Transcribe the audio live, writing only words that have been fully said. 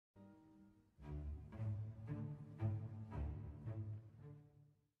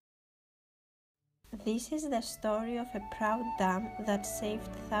This is the story of a proud dam that saved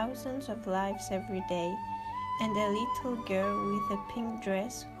thousands of lives every day, and a little girl with a pink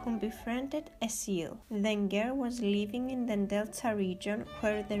dress who befriended a seal. The girl was living in the Delta region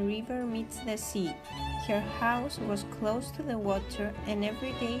where the river meets the sea. Her house was close to the water, and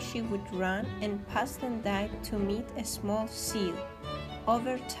every day she would run and pass the dike to meet a small seal.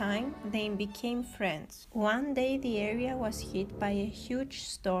 Over time, they became friends. One day the area was hit by a huge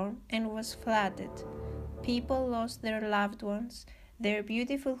storm and was flooded. People lost their loved ones, their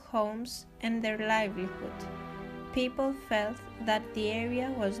beautiful homes, and their livelihood. People felt that the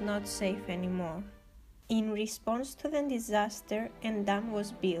area was not safe anymore. In response to the disaster, a dam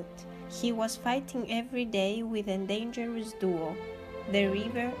was built. He was fighting every day with a dangerous duo, the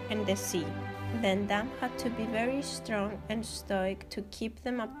river and the sea. The dam had to be very strong and stoic to keep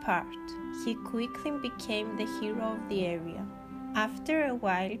them apart. He quickly became the hero of the area. After a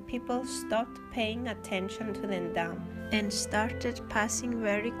while, people stopped paying attention to the dam and started passing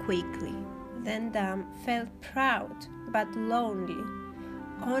very quickly. The dam felt proud but lonely.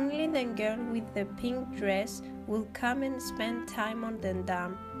 Only the girl with the pink dress would come and spend time on the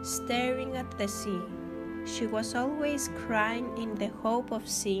dam, staring at the sea. She was always crying in the hope of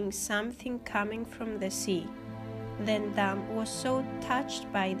seeing something coming from the sea. The dam was so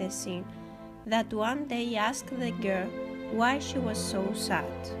touched by the scene that one day asked the girl why she was so sad.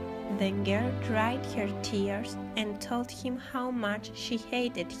 The girl dried her tears and told him how much she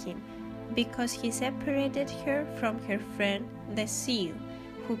hated him because he separated her from her friend, the seal,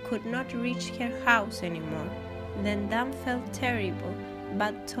 who could not reach her house anymore. The dam felt terrible,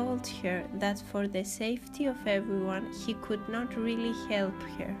 but told her that for the safety of everyone, he could not really help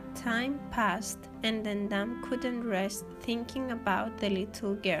her. Time passed, and the dam couldn't rest thinking about the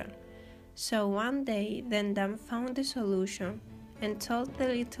little girl. So one day, the dam found a solution and told the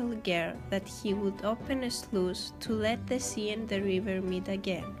little girl that he would open a sluice to let the sea and the river meet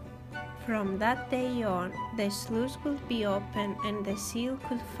again. From that day on, the sluice would be open and the seal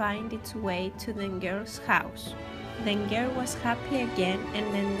could find its way to the girl's house. The girl was happy again, and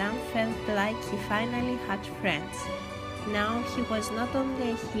the dam felt like he finally had friends. Now he was not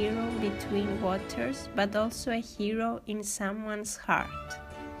only a hero between waters, but also a hero in someone's heart.